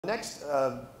next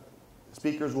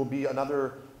speakers will be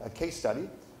another case study.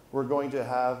 We're going to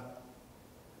have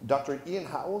Dr. Ian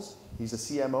Howells. He's the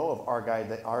CMO of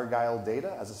Argyle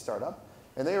Data as a startup.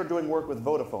 And they are doing work with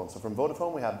Vodafone. So from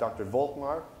Vodafone, we have Dr.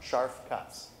 Volkmar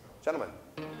Scharf-Katz. Gentlemen.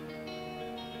 All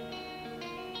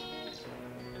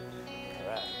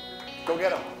right. Go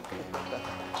get them.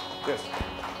 Cheers.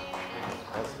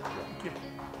 Thank you.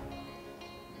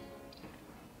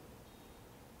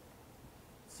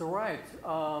 So right,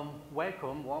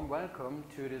 warm welcome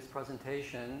to this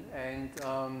presentation. And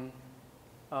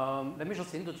let me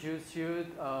just introduce you.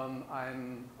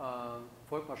 I'm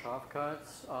Volkmar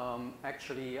Scharf-Katz.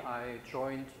 Actually, I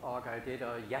joined Argyle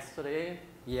Data yesterday.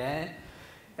 Yeah.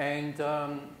 And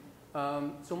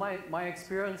so my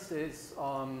experience is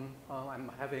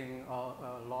I'm having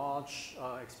a large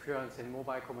experience in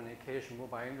mobile communication,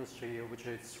 mobile industry, which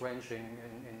is ranging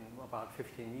in about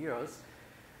 15 years.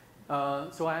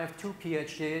 So I have 2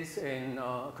 PhDs in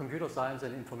computer science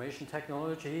and information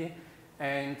technology.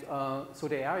 And so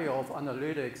the area of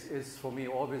analytics is for me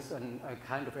always a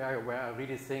kind of area where I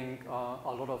really think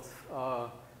a lot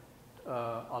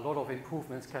of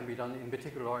improvements can be done, in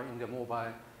particular in the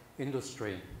mobile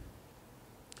industry.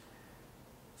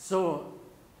 So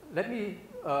let me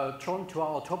turn to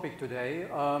our topic today.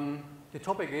 The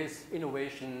topic is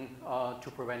innovation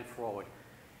to prevent fraud.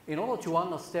 In order to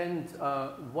understand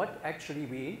what actually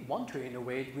we want to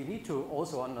innovate, we need to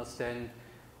also understand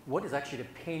what is actually the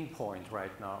pain point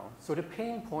right now. So the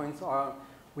pain points are,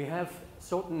 we have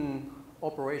certain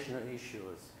operational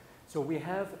issues. So we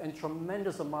have a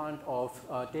tremendous amount of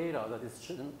data that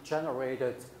is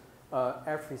generated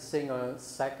every single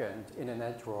second in a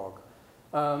network.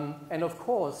 And of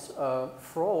course,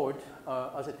 fraud,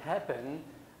 as it happens,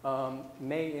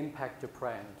 may impact the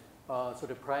brand. So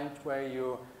the brand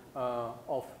value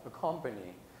of a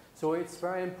company. So it's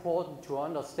very important to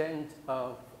understand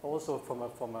also from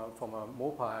a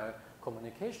mobile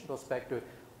communication perspective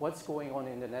what's going on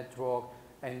in the network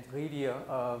and really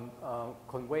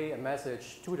convey a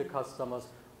message to the customers.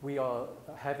 We are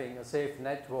having a safe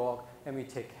network and we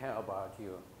take care about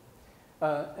you.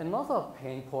 Another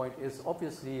pain point is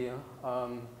obviously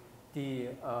the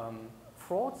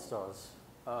fraudsters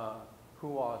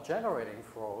who are generating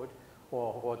fraud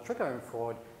or who are triggering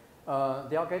fraud.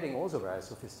 They are getting also very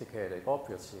sophisticated,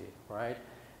 obviously, right?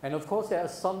 And of course,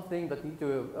 there's something that needs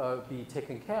to be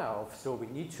taken care of. So we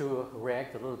need to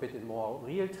react a little bit in more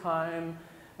real time.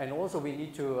 And also we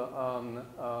need to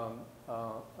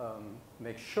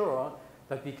make sure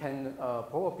that we can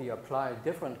probably apply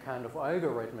different kind of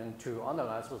algorithm to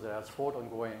analyze whether there's fraud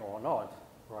ongoing or not,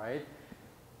 right?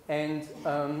 And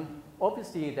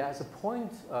obviously, there's a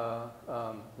point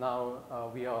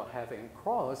now we are having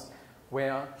crossed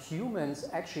where humans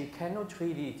actually cannot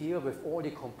really deal with all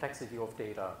the complexity of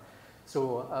data.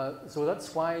 So, so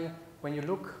that's why when you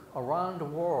look around the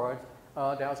world,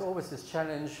 there's always this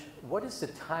challenge, what is the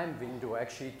time window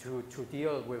actually to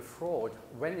deal with fraud?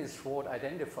 When is fraud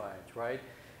identified, right?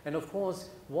 And of course,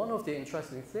 one of the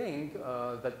interesting things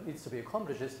that needs to be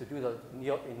accomplished is to do that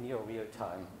in near real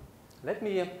time. Let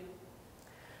me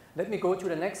go to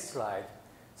the next slide.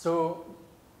 So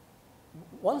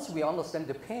once we understand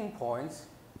the pain points,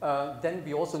 then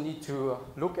we also need to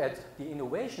look at the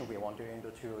innovation we want to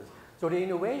introduce. So the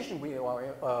innovation we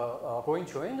are going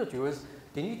to introduce,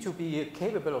 they need to be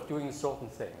capable of doing certain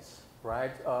things,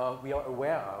 right? We are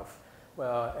aware of,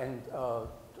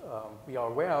 we are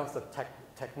aware of that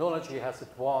technology has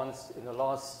advanced in the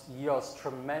last years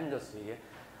tremendously.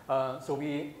 So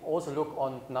we also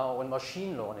look now on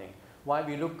machine learning. Why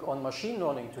we look on machine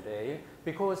learning today?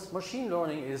 Because machine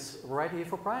learning is ready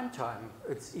for prime time.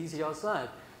 It's easy as that.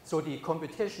 So the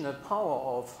computational power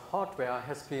of hardware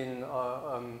has been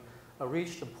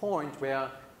reached a point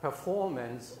where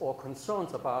performance or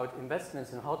concerns about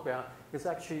investments in hardware is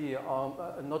actually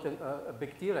not a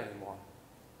big deal anymore.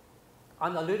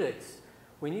 Analytics.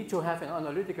 We need to have an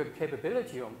analytical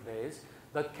capability in place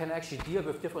that can actually deal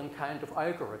with different kind of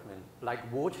algorithm, like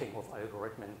voting of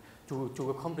algorithm, to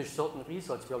accomplish certain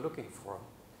results we are looking for.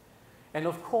 And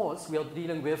of course, we are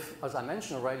dealing with, as I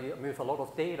mentioned already, with a lot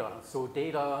of data. So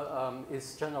data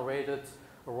is generated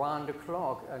around the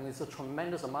clock, and it's a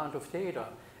tremendous amount of data.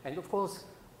 And of course,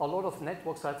 a lot of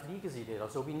networks have legacy data,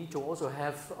 so we need to also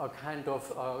have a kind of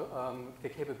the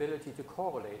capability to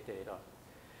correlate data.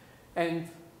 And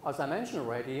as I mentioned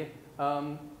already,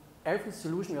 every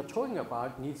solution we're talking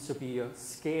about needs to be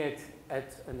scaled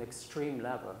at an extreme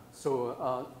level.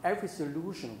 So every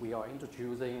solution we are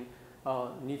introducing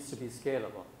needs to be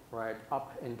scalable, right,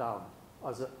 up and down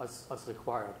as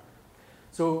required.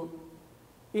 So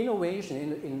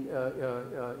innovation,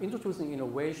 introducing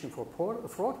innovation for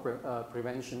fraud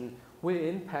prevention will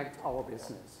impact our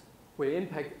business, will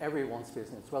impact everyone's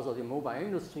business, whether the mobile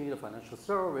industry, the financial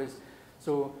service.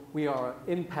 So we are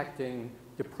impacting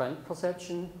the brand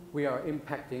perception, we are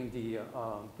impacting the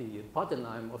bottom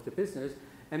line of the business,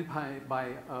 and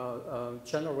by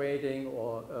generating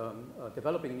or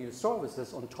developing new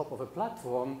services on top of a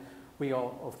platform, we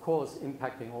are, of course,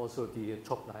 impacting also the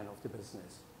top line of the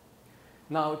business.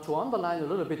 Now, to underline a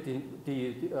little bit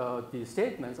the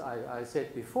statements I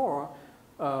said before,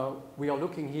 we are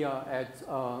looking here at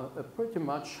a pretty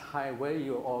much high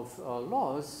value of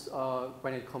loss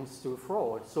when it comes to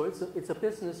fraud. So it's a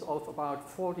business of about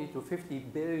 $40 to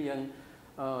 $50 billion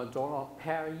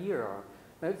per year.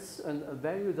 That's a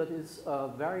value that is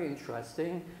very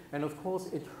interesting, and of course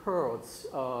it hurts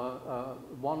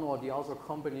one or the other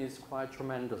companies quite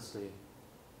tremendously.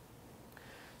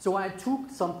 So I took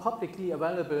some publicly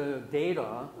available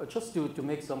data just to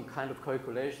make some kind of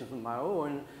calculations on my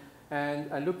own,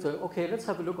 and I looked at, okay, let's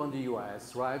have a look on the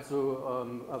US, right?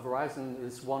 So Verizon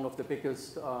is one of the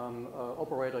biggest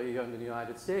operator here in the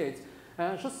United States,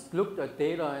 and I just looked at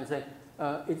data and said,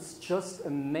 it's just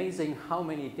amazing how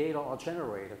many data are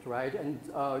generated, right? And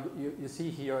you see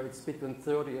here it's between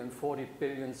 30 and 40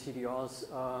 billion CDRs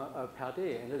per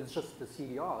day, and it's just the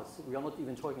CDRs. We are not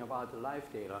even talking about the live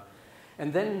data.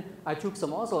 And then I took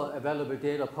some other available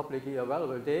data, publicly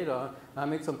available data. I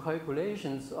made some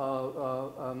calculations,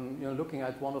 looking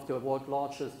at one of the world's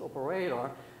largest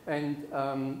operator, and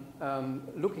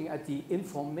looking at the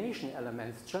information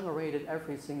elements generated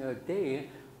every single day.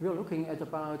 We are looking at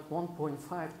about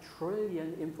 1.5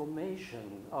 trillion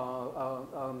information.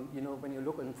 When you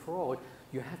look at fraud,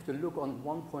 you have to look on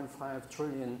 1.5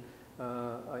 trillion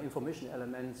information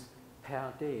elements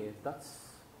per day.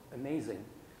 That's amazing.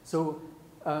 So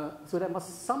there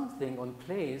must something on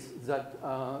place that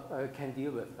can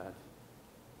deal with that.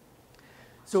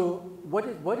 So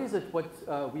what is it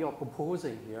we are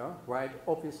proposing here, right?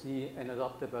 Obviously an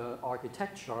adaptable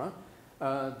architecture.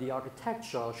 The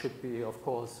architecture should be, of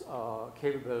course,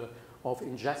 capable of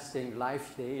ingesting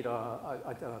live data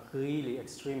at a really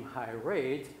extreme high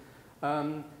rate.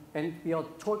 And we are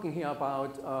talking here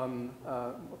about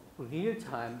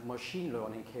real-time machine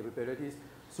learning capabilities.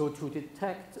 So to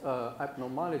detect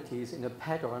abnormalities in a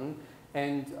pattern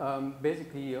and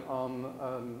basically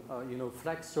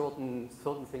flag certain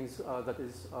things that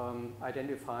is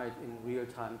identified in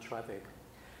real-time traffic.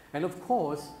 And of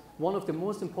course, one of the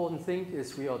most important things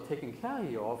is we are taking care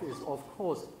here of is, of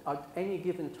course, at any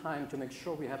given time to make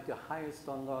sure we have the highest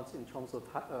standards in terms of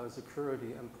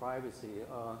security and privacy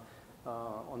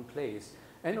on place.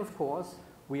 And of course,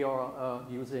 we are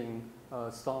using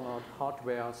standard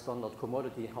hardware, standard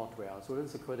commodity hardware. So this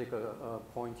is a critical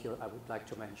point here I would like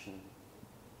to mention.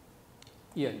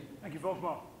 Ian. Thank you,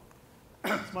 Volkmar.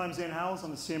 My name is Ian Howells.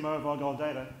 I'm the CMO of Argyle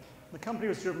Data. The company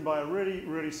was driven by a really,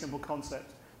 really simple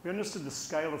concept. We understood the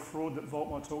scale of fraud that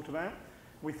Volkmar talked about.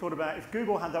 We thought about if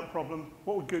Google had that problem,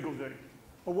 what would Google do?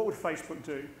 Or what would Facebook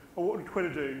do? Or what would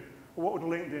Twitter do? Or what would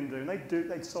LinkedIn do? And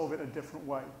they'd solve it a different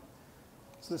way.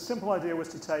 So the simple idea was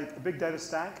to take a big data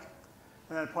stack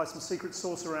and then apply some secret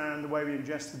sauce around the way we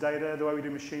ingest the data, the way we do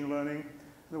machine learning,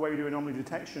 and the way we do anomaly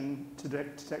detection to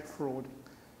detect fraud.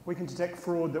 We can detect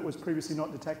fraud that was previously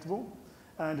not detectable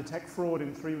and detect fraud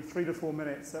in 3 to 4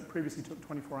 minutes that previously took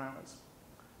 24 hours.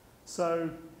 So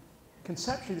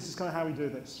conceptually, this is kind of how we do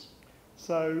this.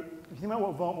 So if you think about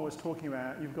what Volkmar was talking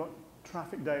about, you've got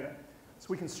traffic data. So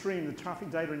we can stream the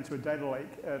traffic data into a data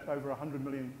lake at over 100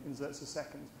 million inserts a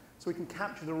second. So we can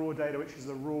capture the raw data, which is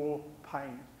the raw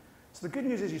pain. So the good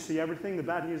news is you see everything. The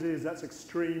bad news is that's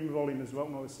extreme volume, as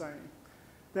Volkmar was saying.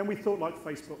 Then we thought like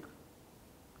Facebook.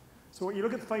 So when you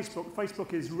look at Facebook,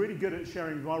 Facebook is really good at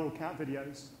sharing viral cat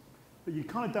videos, but you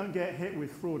kind of don't get hit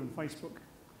with fraud on Facebook.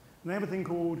 And they have a thing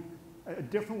called a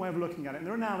different way of looking at it. And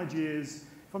their analogy is,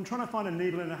 if I'm trying to find a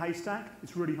needle in a haystack,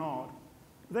 it's really hard.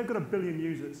 But they've got 1 billion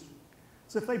users.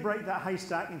 So if they break that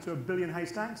haystack into 1 billion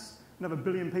haystacks and have 1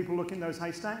 billion people looking at those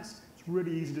haystacks, it's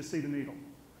really easy to see the needle.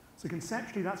 So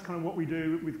conceptually, that's kind of what we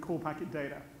do with core packet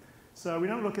data. So we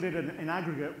don't look at it in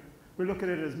aggregate. We look at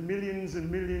it as millions and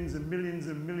millions and millions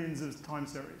and millions of time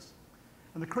series.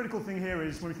 And the critical thing here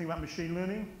is when we think about machine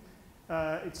learning,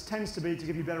 it tends to be to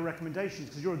give you better recommendations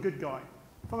because you're a good guy.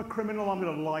 If I'm a criminal, I'm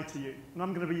going to lie to you, and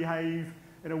I'm going to behave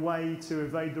in a way to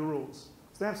evade the rules.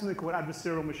 So they have something called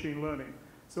adversarial machine learning.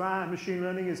 So our machine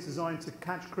learning is designed to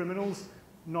catch criminals,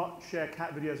 not share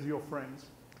cat videos with your friends.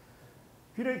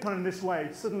 If you do it kind of in this way,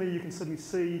 you can suddenly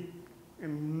see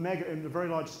in a very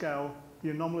large scale the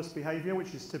anomalous behavior,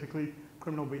 which is typically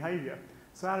criminal behavior.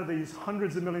 So out of these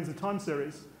hundreds of millions of time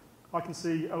series, I can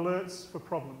see alerts for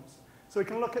problems. So we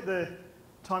can look at the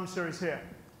time series here.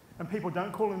 And people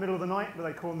don't call in the middle of the night, but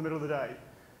they call in the middle of the day.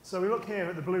 So we look here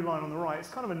at the blue line on the right. It's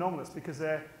kind of anomalous because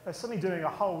they're suddenly doing a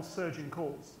whole surge in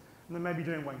calls. And they may be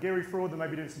doing Wangiri fraud, they may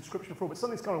be doing subscription fraud, but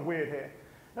something's kind of weird here.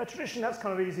 Now, traditionally, that's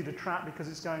kind of easy to trap because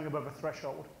it's going above a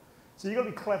threshold. So you've got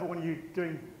to be clever when you're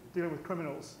dealing with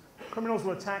criminals. Criminals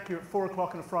will attack you at 4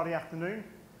 o'clock on a Friday afternoon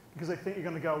because they think you're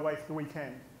going to go away for the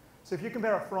weekend. So if you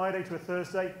compare a Friday to a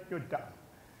Thursday, you're done.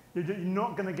 You're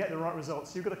not going to get the right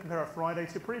results. You've got to compare a Friday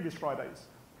to previous Fridays.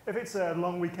 If it's a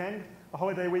long weekend, a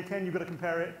holiday weekend, you've got to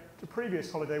compare it to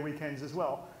previous holiday weekends as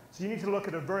well. So you need to look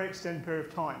at a very extended period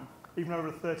of time, even over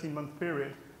a 13-month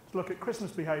period, to look at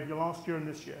Christmas behavior last year and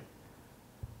this year.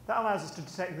 That allows us to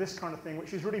detect this kind of thing,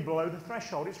 which is really below the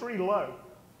threshold. It's really low,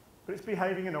 but it's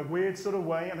behaving in a weird sort of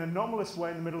way, an anomalous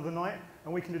way in the middle of the night,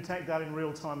 and we can detect that in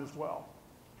real time as well.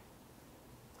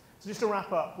 So just to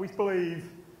wrap up, we believe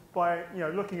by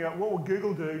looking at what will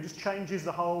Google do just changes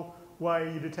the whole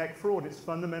way you detect fraud. It's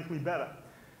fundamentally better.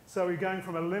 So we're going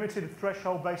from a limited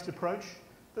threshold-based approach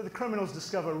that the criminals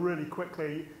discover really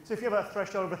quickly. So if you have a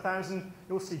threshold of 1,000,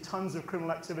 you'll see tons of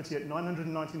criminal activity at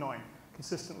 999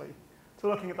 consistently. To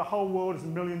looking at the whole world as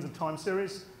millions of time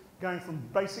series, going from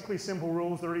basically simple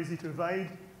rules that are easy to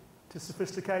evade to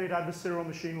sophisticated adversarial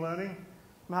machine learning,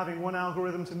 from having one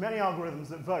algorithm to many algorithms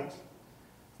that vote,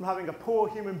 from having a poor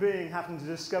human being having to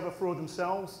discover fraud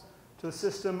themselves to the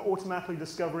system automatically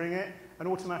discovering it and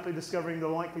automatically discovering the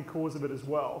likely cause of it as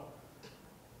well.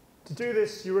 To do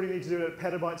this, you really need to do it at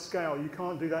petabyte scale. You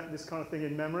can't do this kind of thing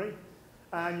in memory.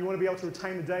 And you want to be able to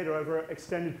retain the data over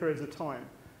extended periods of time.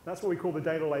 That's what we call the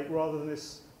data lake rather than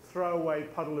this throwaway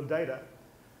puddle of data.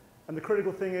 And the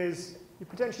critical thing is, you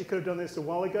potentially could have done this a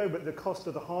while ago, but the cost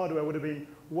of the hardware would have been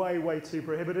way, way too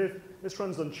prohibitive. This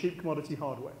runs on cheap commodity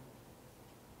hardware.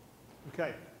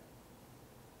 Okay.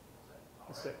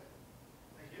 That's it.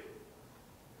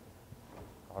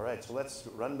 All right, so let's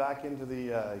run back into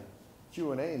the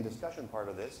Q&A and discussion part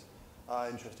of this.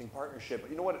 Interesting partnership.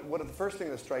 You know what the first thing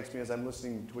that strikes me as I'm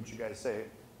listening to what you guys say,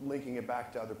 linking it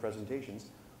back to other presentations,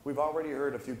 we've already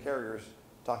heard a few carriers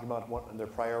talking about what their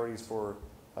priorities for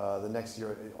the next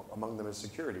year, among them is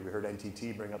security. We heard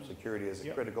NTT bring up security as a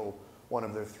critical one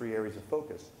of their 3 areas of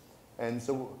focus. And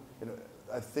so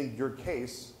I think your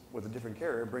case with a different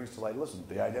carrier brings to light, listen,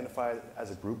 they identify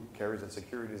as a group, carriers, that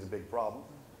security is a big problem.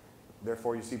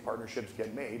 Therefore, you see partnerships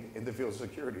get made in the field of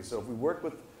security. So if we work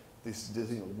with this,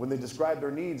 when they describe their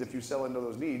needs, if you sell into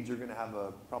those needs, you're going to have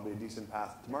probably a decent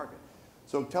path to market.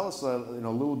 So tell us a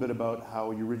little bit about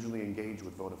how you originally engaged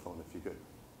with Vodafone, if you could.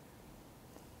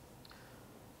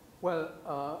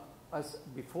 Well, as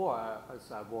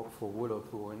I worked for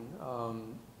Vodafone,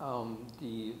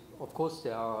 of course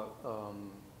there are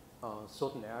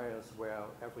certain areas where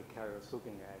every carrier is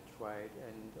looking at, right?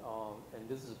 And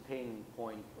this is a pain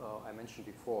point I mentioned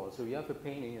before. So you have a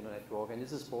pain in your network, and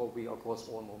this is probably across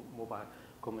all mobile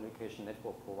communication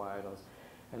network providers.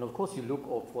 And of course, you look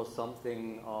for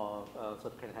something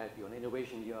that can help you, an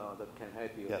innovation that can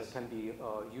help you, that can be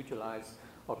utilized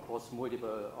across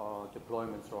multiple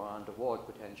deployments around the world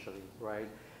potentially, right?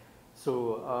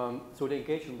 So, so the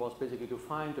engagement was basically to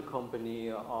find a company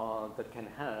that can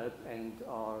help and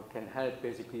can help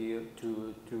basically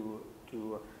to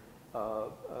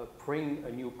bring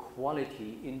a new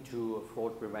quality into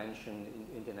fraud prevention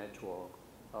in the network.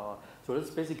 So that's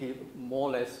basically more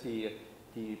or less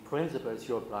the principles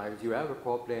you apply. You have a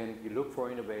problem, you look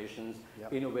for innovations,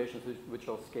 innovations which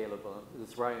are scalable.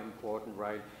 It's very important,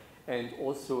 right? And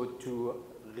also to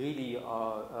really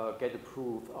get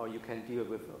approved, you can deal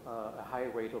with a high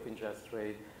rate of ingest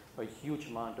rate, a huge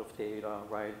amount of data,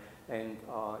 right? And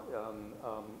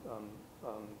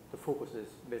the focus is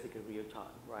basically real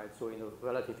time, right? So in a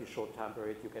relatively short time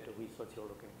period, you get the results you're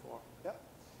looking for. Yeah.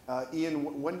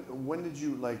 Ian, when did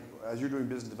you, as you're doing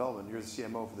business development, you're the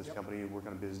CMO for this company, you work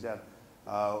on biz dev,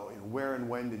 where and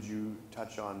when did you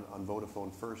touch on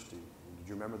Vodafone first? Did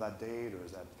you remember that date, or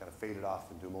is that kind of faded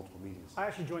off into multiple meetings? I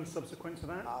actually joined subsequent to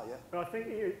that. Yeah. But I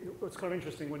think what's kind of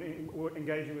interesting when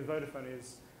engaging with Vodafone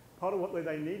is part of what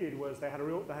they needed was they had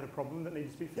a problem that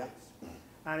needed to be fixed. Yeah.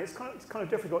 And it's kind of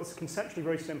difficult. It's conceptually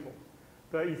very simple.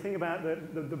 But you think about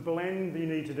the blend that you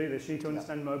need to do this. You need to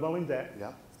understand mobile in depth.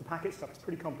 Yeah. The packet stuff is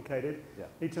pretty complicated. Yeah.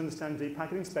 You need to understand deep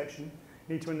packet inspection.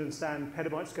 You need to understand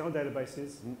petabyte scale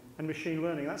databases and machine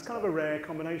learning. That's kind of a rare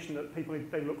combination that people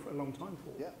they look for a long time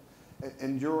for. Yeah.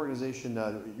 And your organization,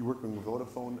 you work with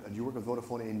Vodafone. Do you work with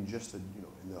Vodafone in just in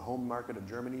the home market of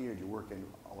Germany, or do you work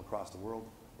all across the world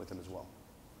with them as well?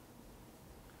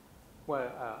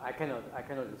 Well, I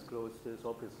cannot disclose this,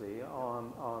 obviously.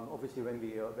 Obviously, when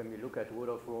we look at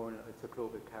Vodafone, it's a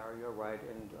global carrier, right?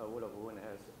 And Vodafone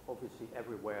has obviously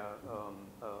everywhere,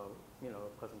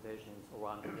 presentations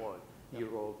around the world,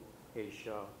 Europe,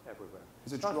 Asia, everywhere.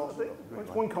 Is it true also?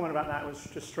 One comment about that was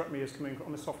just struck me as coming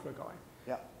from a software guy.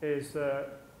 Yeah. Is the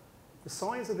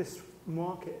size of this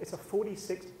market? It's a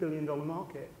 $46 billion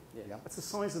market. Yeah. That's the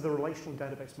size of the relational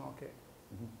database market.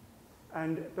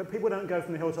 But people don't go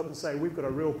from the hilltop and say, we've got a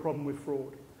real problem with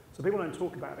fraud. So people don't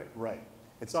talk about it. Right.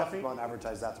 It's So I definitely not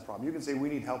advertised that's a problem. You can say we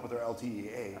need help with our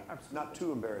LTEA. Absolutely. Not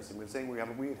too embarrassing, but saying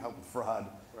we need help with fraud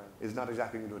is not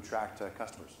exactly going to attract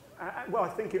customers. Well, I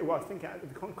think to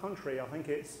the contrary, I think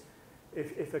it's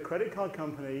if a credit card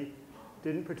company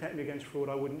didn't protect me against fraud,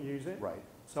 I wouldn't use it. Right.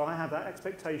 So I have that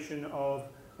expectation of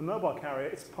a mobile carrier.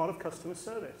 It's part of customer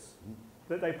service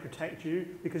that they protect you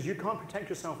because you can't protect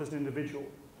yourself as an individual.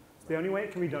 So the only way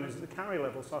it can be done is at the carrier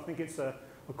level. So I think it's a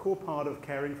core part of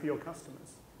caring for your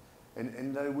customers.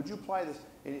 And would you apply this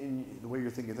in the way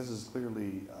you're thinking? This is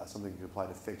clearly something you can apply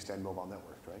to fixed and mobile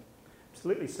networks, right?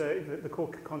 Absolutely. So the core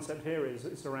concept here is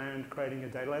it's around creating a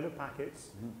data layer of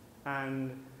packets.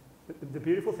 And the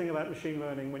beautiful thing about machine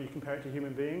learning when you compare it to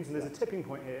human beings, and there's a tipping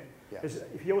point here, is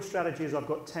if your strategy is I've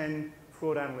got 10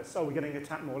 fraud analysts, we're getting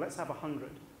attacked more, let's have 100.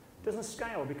 It doesn't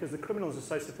scale because the criminals are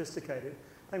so sophisticated,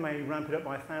 they may ramp it up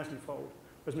by 1,000-fold.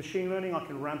 Whereas machine learning, I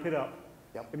can ramp it up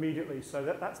immediately. So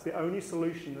that's the only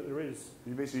solution that there is.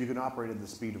 You can operate at the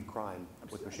speed of crime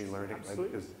with machine learning,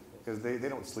 right? Because they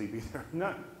don't sleep either.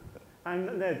 No.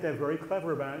 And they're very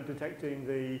clever about detecting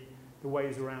the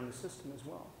ways around the system as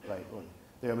well. Right. Well,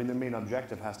 I mean, the main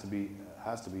objective has to be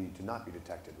to not be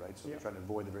detected, right? So they're trying to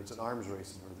avoid it's an arms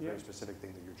race for the very specific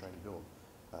thing that you're trying to build,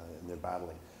 and they're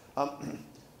battling.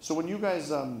 So when you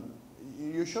guys,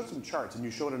 you showed some charts, and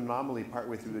you showed an anomaly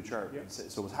partway through the chart. Yep.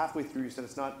 So it was halfway through. You said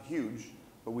it's not huge,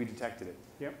 but we detected it.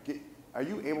 Yep. Are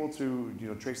you able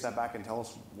to trace that back and tell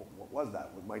us what was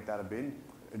that? What might that have been?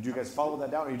 Did you guys follow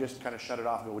that down, or you just kind of shut it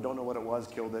off and go, we don't know what it was,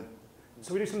 killed it?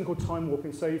 So we do something called time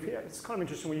warping. So it's kind of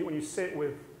interesting when you sit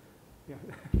with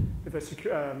with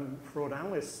the fraud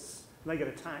analysts and they get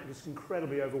attacked. It's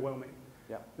incredibly overwhelming.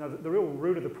 Yeah. Now the real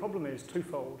root of the problem is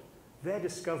twofold. They're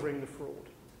discovering the fraud.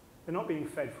 They're not being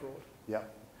fed fraud. Yeah.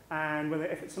 And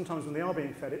sometimes when they are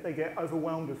being fed it, they get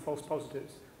overwhelmed with false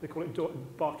positives. They call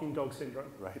it barking dog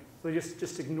syndrome. Right. So they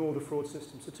just ignore the fraud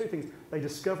system. So two things: they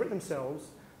discover it themselves.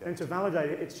 And to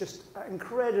validate it, it's just an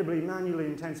incredibly manually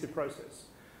intensive process.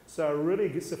 So a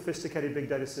really sophisticated big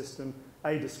data system,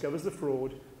 discovers the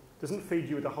fraud, doesn't feed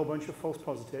you with a whole bunch of false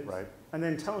positives, and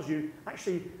then tells you,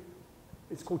 actually,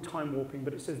 it's called time warping,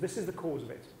 but it says this is the cause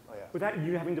of it, without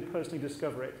you having to personally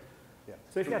discover it. Yeah.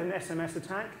 So if you had an SMS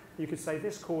attack, you could say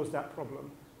this caused that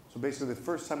problem. So basically, the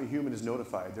first time a human is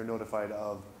notified, they're notified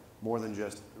of more than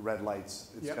just red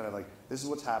lights. It's kind of like, this is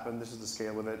what's happened, this is the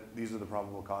scale of it, these are the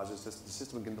probable causes. The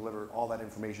system can deliver all that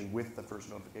information with the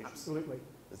first notification. Absolutely.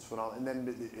 It's phenomenal. And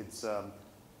then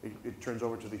it turns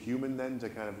over to the human then to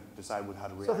kind of decide how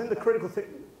to react. So I think the critical thing,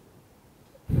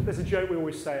 there's a joke we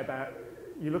always say about,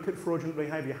 you look at fraudulent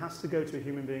behavior, has to go to a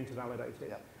human being to validate it.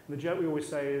 Yeah. And the joke we always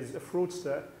say is a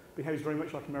fraudster behaves very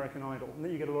much like American Idol, and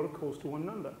then you get a lot of calls to one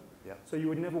number. Yeah. So you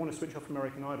would never want to switch off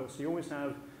American Idol. So you always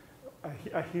have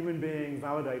a human being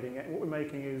validating it. And what we're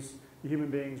making is the human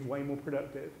beings way more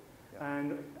productive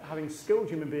and having skilled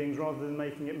human beings rather than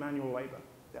making it manual labor.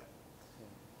 Yeah.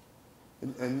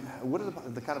 And what is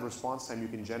the kind of response time you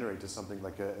can generate to something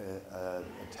like an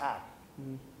attack?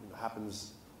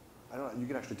 Happens, I don't know, you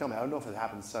can actually tell me. I don't know if it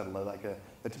happens suddenly. Like a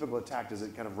typical attack, does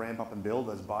it kind of ramp up and build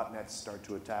as botnets start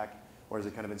to attack, or is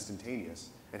it kind of instantaneous?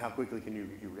 And how quickly can you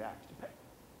react?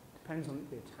 Depends on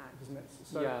the attack, doesn't it?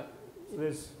 So, so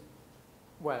there's,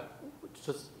 well,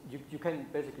 just you can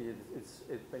basically,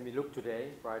 when we look today,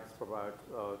 right, it's about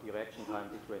the reaction time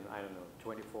between, I don't know,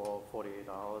 24, 48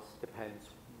 hours, depends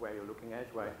where you're looking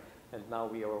at, right? And now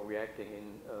we are reacting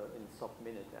in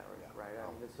sub-minute area, right? I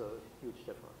mean, it's a huge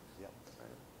difference. Yeah. Right?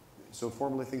 So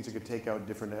formerly things that could take out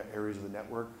different areas of the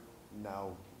network,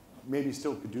 now maybe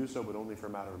still could do so, but only for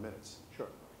a matter of minutes. Sure.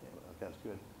 Yeah. Okay, that's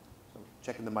good. So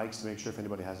checking the mics to make sure if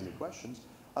anybody has any questions.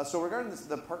 So regarding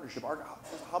the partnership,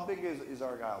 how big is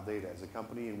Argyle Data as a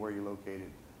company, and where are you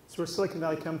located? So we're a Silicon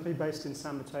Valley company based in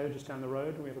San Mateo, just down the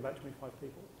road, and we have about 25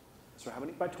 people. So how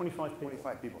many? About 25 people.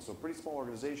 25 people. So a pretty small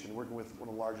organization working with one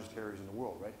of the largest carriers in the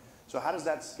world, right? So how does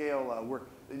that scale work?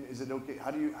 Is it okay?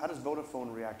 How does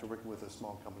Vodafone react to working with a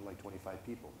small company like 25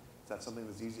 people? Is that something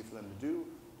that's easy for them to do?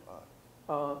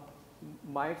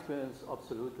 My experience,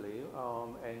 absolutely.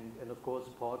 And of course,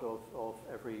 part of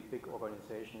every big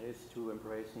organization is to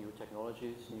embrace new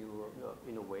technologies, new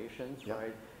innovations,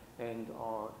 right? and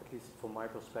at least from my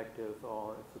perspective,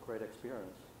 it's a great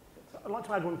experience. I'd like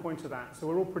to add one point to that. So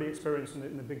we're all pretty experienced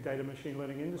in the big data machine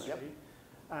learning industry. Yep.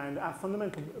 And our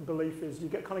fundamental belief is you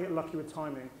kind of get lucky with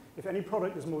timing. If any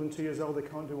product is more than 2 years old, they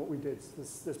can't do what we did.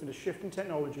 There's been a shift in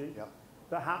technology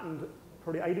that happened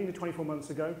probably 18 to 24 months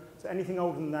ago. So anything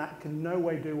older than that can no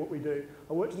way do what we do.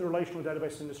 I worked in the relational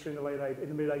database industry in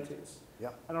the mid-80s.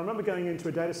 Yep. And I remember going into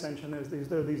a data center and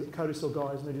there were these Codicil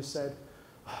guys and they just said,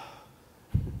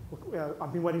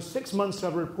 I've been waiting 6 months to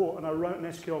have a report, and I wrote an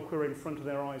SQL query in front of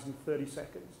their eyes in 30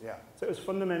 seconds. Yeah. So it was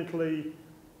fundamentally,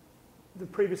 the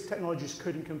previous technologies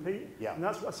couldn't compete, and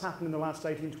that's what's happened in the last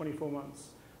 18, 24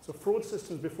 months. So fraud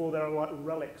systems before, they're like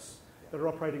relics that are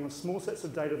operating on small sets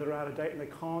of data that are out of date, and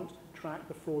they can't track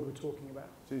the fraud we're talking about.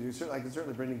 So I can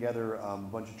certainly bring together a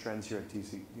bunch of trends here at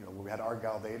TC. You know, we had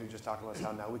Argyle Data just talking about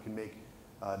how now we can make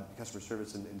customer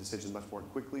service and decisions much more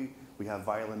quickly. We have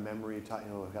violent memory. We've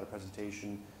got a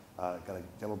presentation. Got a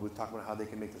demo booth talking about how they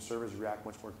can make the servers react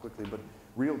much more quickly, but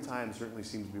real time certainly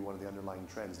seems to be one of the underlying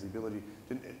trends. The ability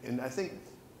to, and I think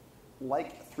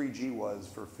like 3G was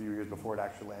for a few years before it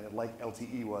actually landed, like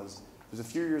LTE was, there's a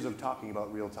few years of talking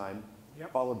about real time,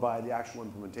 followed by the actual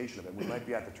implementation of it. We might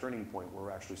be at the turning point where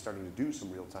we're actually starting to do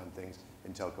some real time things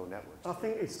in telco networks. I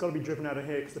think it's got to be driven out of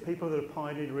here because the people that have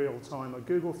pioneered real time are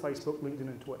Google, Facebook, LinkedIn,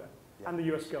 and Twitter, and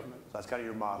the US government. So that's kind of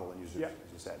your model, as you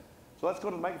said. So let's go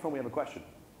to the microphone. We have a question.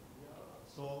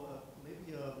 So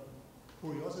maybe a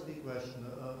curiosity question.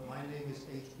 My name is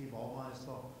H.P.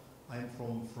 Baumeister. I'm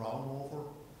from Fraunhofer.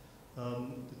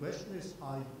 The question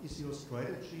is your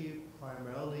strategy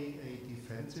primarily a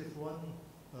defensive one,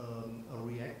 a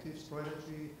reactive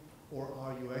strategy, or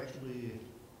are you actually,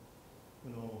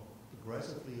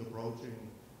 aggressively approaching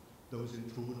those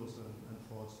intruders and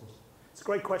fraudsters? It's a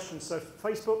great question. So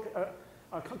Facebook,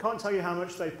 I can't tell you how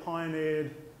much they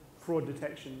pioneered fraud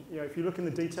detection. If you look in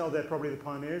the detail, they're probably the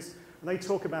pioneers. And they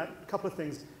talk about a couple of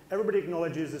things. Everybody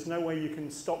acknowledges there's no way you can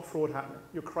stop fraud happening.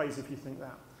 You're crazy if you think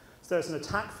that. So there's an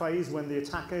attack phase when the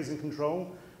attacker is in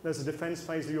control. There's a defense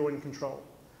phase where you're in control.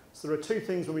 So there are two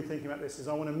things when we're thinking about this.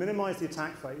 I want to minimize the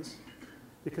attack phase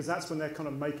because that's when they're kind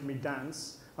of making me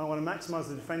dance. And I want to maximize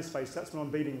the defense phase. That's when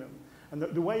I'm beating them. And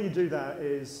the way you do that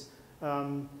is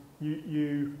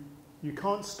you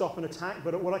can't stop an attack,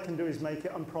 but what I can do is make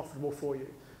it unprofitable for you.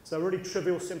 So a really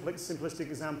trivial, simplistic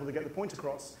example to get the point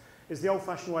across is the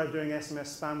old-fashioned way of doing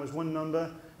SMS spam was one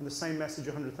number and the same message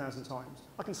 100,000 times.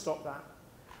 I can stop that.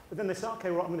 But then they say, okay,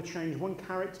 well, I'm going to change one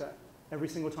character every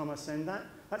single time I send that.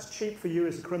 That's cheap for you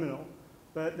as a criminal,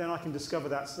 but then I can discover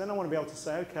that. So then I want to be able to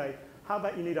say, okay, how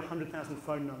about you need 100,000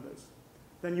 phone numbers?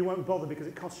 Then you won't bother because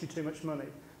it costs you too much money.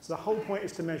 So the whole point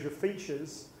is to measure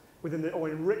features within or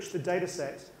enrich the data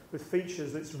set with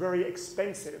features that's very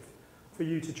expensive for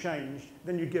you to change,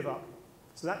 then you give up.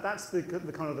 So that's the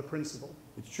kind of the principle.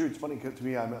 It's true. It's funny to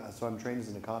me. I'm trained as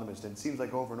an economist, and it seems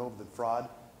like over and over that fraud,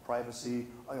 privacy,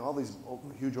 all these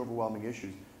huge, overwhelming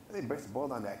issues, they boil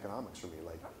down to economics for me.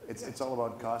 Like it's all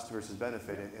about cost versus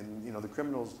benefit, and the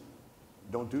criminals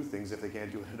don't do things if they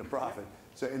can't do it at a profit.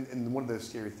 So, and one of the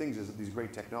scary things is that these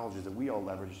great technologies that we all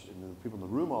leverage, and the people in the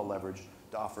room all leverage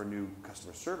to offer new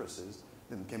customer services,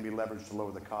 and can be leveraged to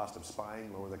lower the cost of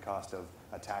spying, lower the cost of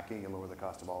attacking, and lower the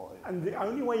cost of all. And the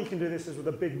only way you can do this is with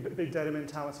a big data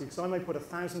mentality, because I may put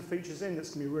 1,000 features in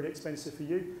that's going to be really expensive for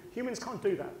you. Humans can't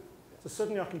do that. So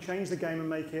suddenly I can change the game and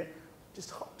make it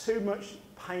just too much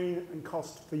pain and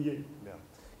cost for you. Yeah.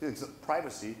 It's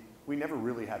privacy. We never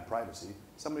really had privacy.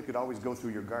 Somebody could always go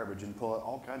through your garbage and pull out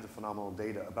all kinds of phenomenal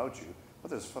data about you,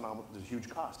 but there's huge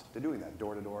cost to doing that,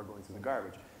 door to door, going through the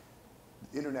garbage.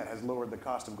 The internet has lowered the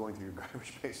cost of going through your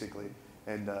garbage, basically,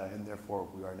 and therefore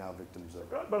we are now victims of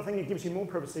it. But I think it gives you more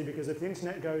privacy because if the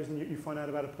internet goes and you find out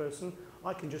about a person,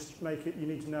 I can just make it, you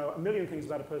need to know 1 million things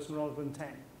about a person rather than 10.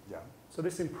 Yeah. So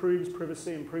this improves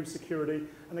privacy, improves security,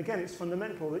 and again, it's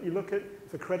fundamental that you look at,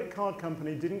 if a credit card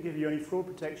company didn't give you any fraud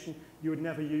protection, you would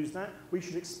never use that. We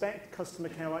should expect customer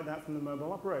care like that from the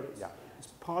mobile operators. Yeah. It's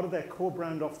part of their core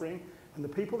brand offering, and the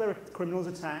people their criminals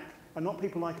attack are not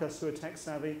people like us who are tech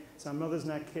savvy, it's our mothers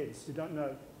and our kids who don't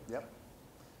know. Yep.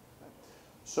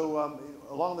 So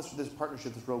along this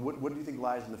partnership, this road, what do you think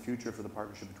lies in the future for the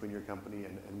partnership between your company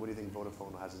and what do you think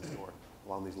Vodafone has in store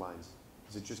along these lines?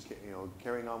 Is it just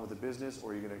carrying on with the business,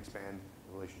 or are you going to expand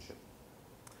the relationship?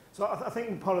 So I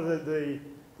think part of the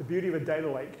beauty of a data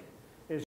lake